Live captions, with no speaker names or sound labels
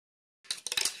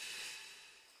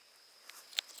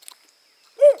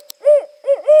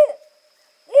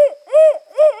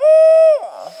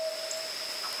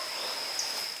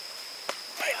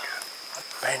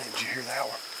it, did you hear that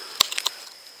one?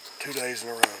 2 days in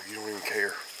a row, you don't even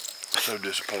care. So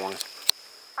disappointed.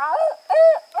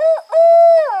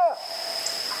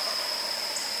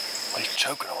 He's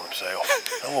choking on himself.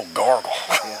 A little gargle.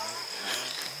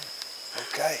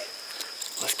 Okay,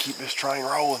 let's keep this train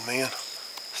rolling, man.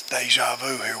 It's deja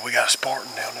vu here. We got a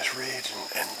Spartan down this ridge,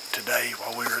 and today,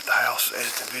 while we were at the house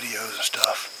editing videos and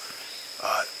stuff,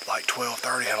 like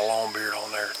 12:30 had a long beard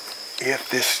on there. If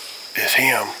this is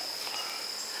him,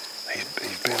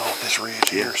 he's been off this ridge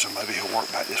here, so maybe he'll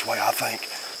work back this way. I think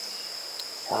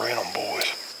we're in them, boys.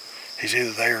 He's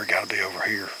either there or got to be over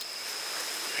here.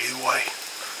 Either way,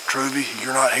 Truvy,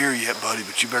 you're not here yet, buddy,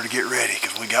 but you better get ready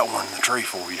because we got one in the tree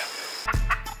for you.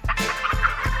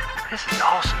 This is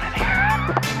awesome in here.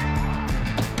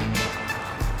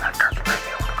 That turkey may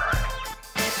be on the ground.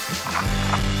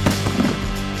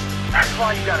 That's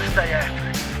why you gotta stay after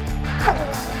it.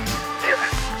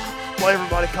 Well,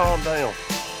 everybody calm down.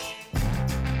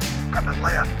 Got that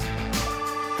left.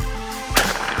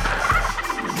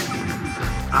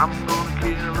 I'm gonna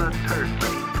kill a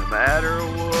turkey, no matter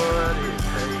what it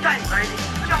takes. Dang, lady,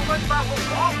 y'all look about what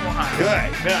Waffle House.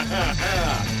 Good.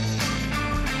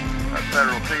 That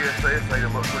federal TSA made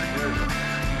it look pretty good.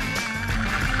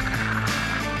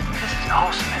 This is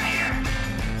awesome in here.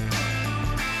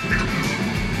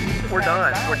 We're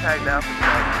done. We're tagged out for the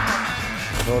day.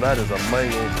 Oh, that is a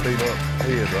mangled, beat up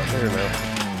head right there now.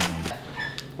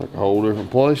 Like a whole different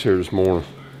place here this morning.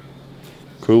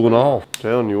 Cooling off.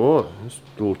 Telling you what, it's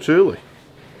a little chilly.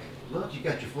 Look, you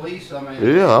got your fleece. I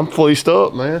mean, Yeah, I'm fleeced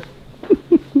up, man.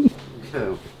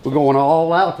 we're going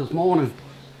all out this morning.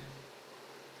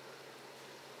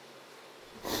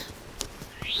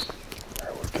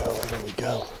 There we go, there we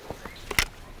go.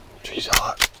 She's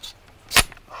hot.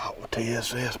 Hot with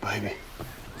TSS, baby.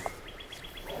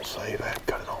 We'll save that,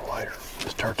 cut it on later.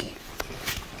 This turkey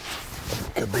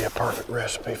could be a perfect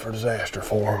recipe for disaster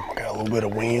for him. Got a little bit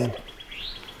of wind.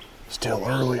 Still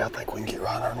early, I think we can get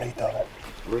right underneath of it.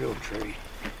 Realtree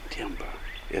timber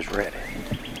is ready.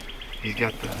 He's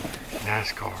got the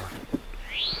NASCAR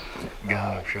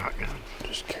gun, shotgun.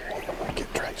 Just carrying him and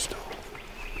get traced up.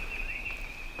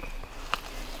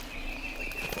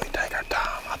 If we take our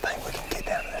time, I think we can get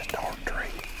down to this dark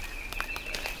tree.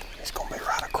 It's gonna be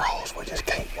right across. We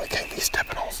can't be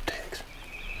stepping on sticks.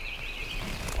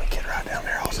 We get right down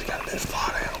there, all we gotta do is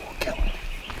fly down and we'll kill him.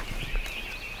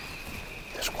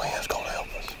 This wind's gonna help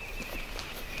us.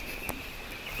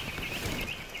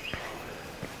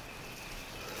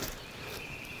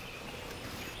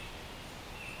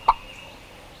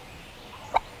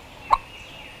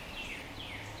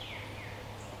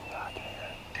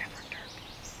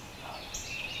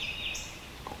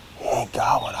 He ain't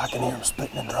gobbling. I can hear him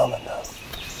spitting and drumming though.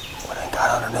 We done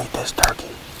got underneath this turkey.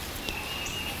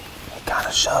 He kind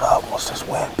of shut up once this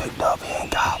wind picked up. He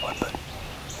ain't gobbling, but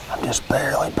I'm just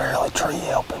barely tree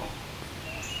helping.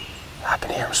 I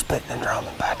can hear him spitting and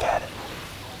drumming back at it.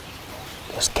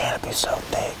 This canopy's so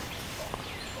thick.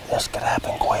 This could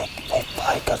happen quick. He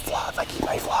could fly. I think he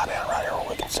may fly down right here where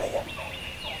we can see him.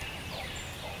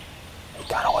 He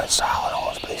kind of went silent on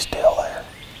us, but he's still there.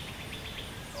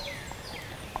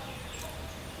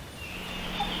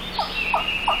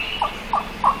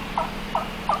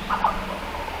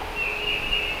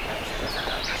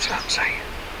 That's what I'm saying.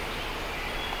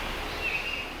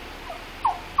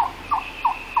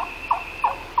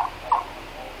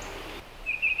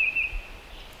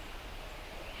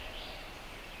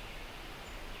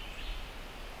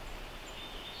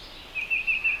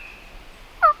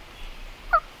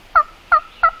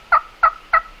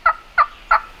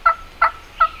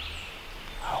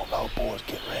 I don't know, boys.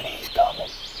 Get ready. He's coming.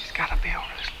 He's gotta be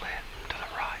over this lip to the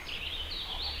right.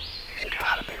 He's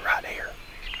gotta be right here.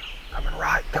 Coming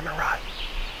right, coming right.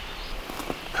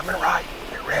 Coming right.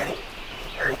 Get ready.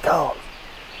 Here he comes.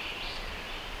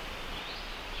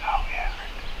 Oh, yeah.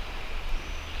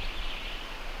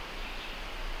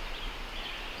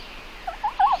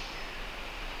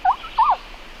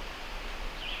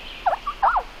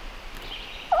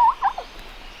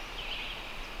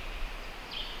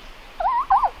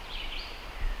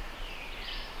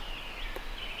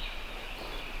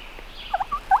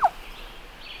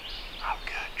 Oh,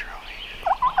 good, Truvy.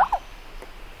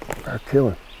 Better kill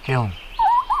him. Kill him.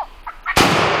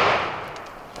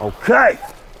 Okay.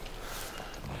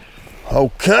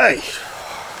 Okay.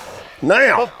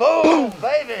 Now, Oh,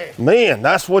 baby! man,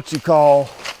 that's what you call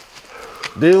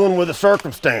dealing with the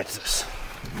circumstances.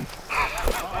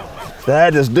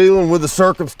 That is dealing with the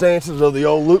circumstances of the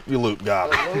old loop-de-loop guy.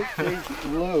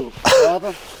 Loop,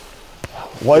 brother.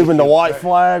 Waving the white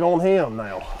flag on him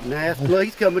now. Nah, look,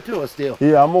 he's coming to us still.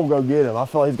 Yeah, I'm gonna go get him. I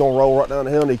feel like he's gonna roll right down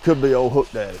the hill, and he could be old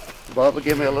Hook Daddy. Bubba,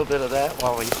 give me a little bit of that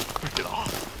while we pick it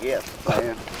off. Yes,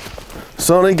 man.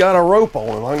 Sonny got a rope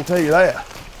on him, I can tell you that.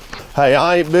 Hey,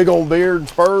 I ain't big on beard and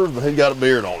spurs, but he got a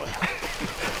beard on him.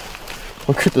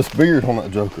 Look at this beard on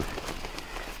that joker.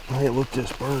 I ain't looked at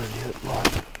this bird yet.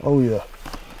 Oh yeah.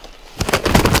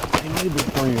 He may be a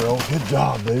 3-year-old. Good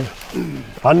job, dude.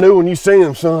 I knew when you seen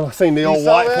him, son. I seen the old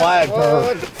white flag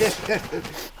turn.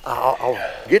 I'll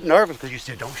get nervous because you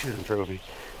said don't shoot him, Truvy.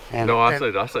 No, I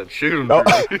said shoot him. Oh,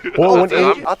 well,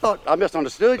 I thought I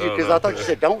misunderstood you because I thought you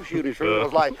said don't shoot him, Truvy. I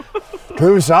was like,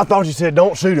 Truvy said, I thought you said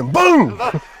don't shoot him. Boom!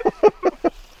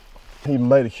 He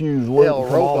made a huge loop and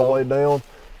come all the way down.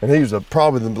 And he was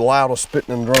probably the loudest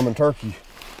spitting and drumming turkey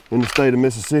in the state of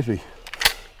Mississippi.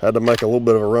 Had to make a little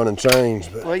bit of a running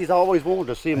change. But well, he's always wanted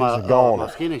to see my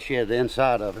skinny shed, the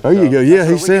inside of it. There you go. Yeah,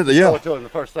 he said that. Yeah. To him the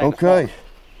first thing okay.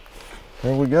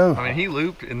 There we go. I mean, he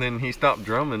looped and then he stopped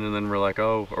drumming, and then we're like,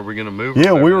 oh, are we gonna move?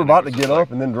 Yeah, we were about to get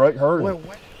up, and then Drake heard him.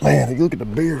 Man, look at the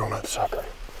beard on that sucker.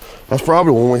 That's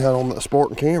probably one we had on that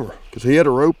Spartan camera, because he had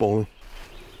a rope on him.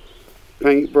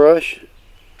 Paintbrush.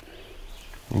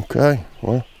 Okay,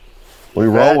 well, we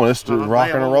rolling. It's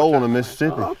rocking and rolling in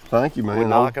Mississippi. Thank you, man. We're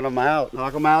knocking them out.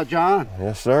 Knock them out, John.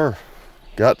 Yes, sir.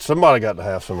 Somebody got to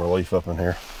have some relief up in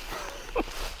here.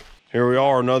 Here we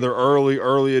are, another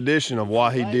early edition of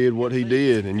why he did what he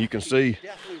did. And you can see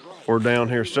we're down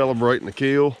here celebrating the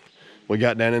kill. We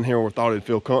got down in here where we thought it'd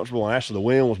feel comfortable, and actually the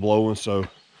wind was blowing, so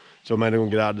maybe we're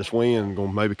gonna get out of this wind and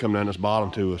gonna maybe come down this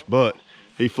bottom to us. But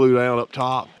he flew down up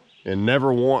top and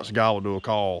never once gobbled to a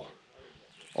call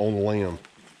on the limb.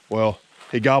 Well,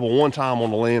 he gobbled one time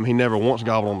on the limb. He never once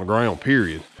gobbled on the ground,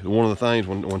 period. One of the things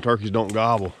when turkeys don't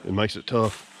gobble, it makes it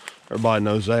tough. Everybody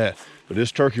knows that. But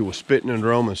this turkey was spitting and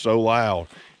drumming so loud,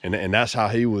 and that's how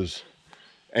he was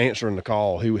answering the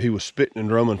call. He was spitting and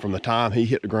drumming from the time he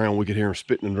hit the ground. We could hear him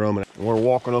spitting and drumming. And we're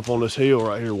walking up on this hill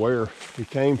right here where he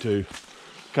came to.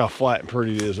 Look how flat and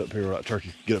pretty it is up here. That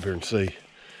turkey could get up here and see.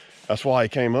 That's why he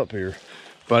came up here.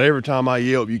 But every time I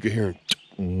yelp, you could hear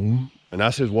him, and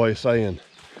that's his way of saying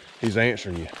he's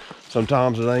answering you.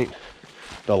 Sometimes it ain't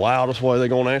the loudest way they're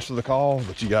gonna answer the call,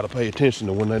 but you gotta pay attention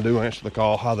to when they do answer the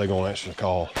call, how they're gonna answer the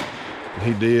call. And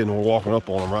he did, and we're walking up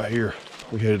on him right here.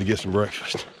 We headed to get some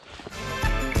breakfast.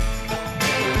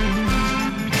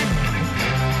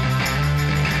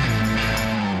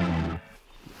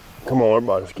 Come on,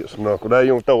 everybody, let's get some knuckle. Dad,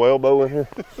 you want to throw elbow in here?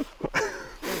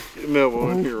 Get an elbow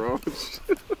in here, Ron.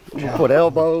 Put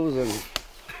elbows and...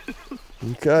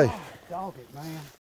 Okay. Dog it, man.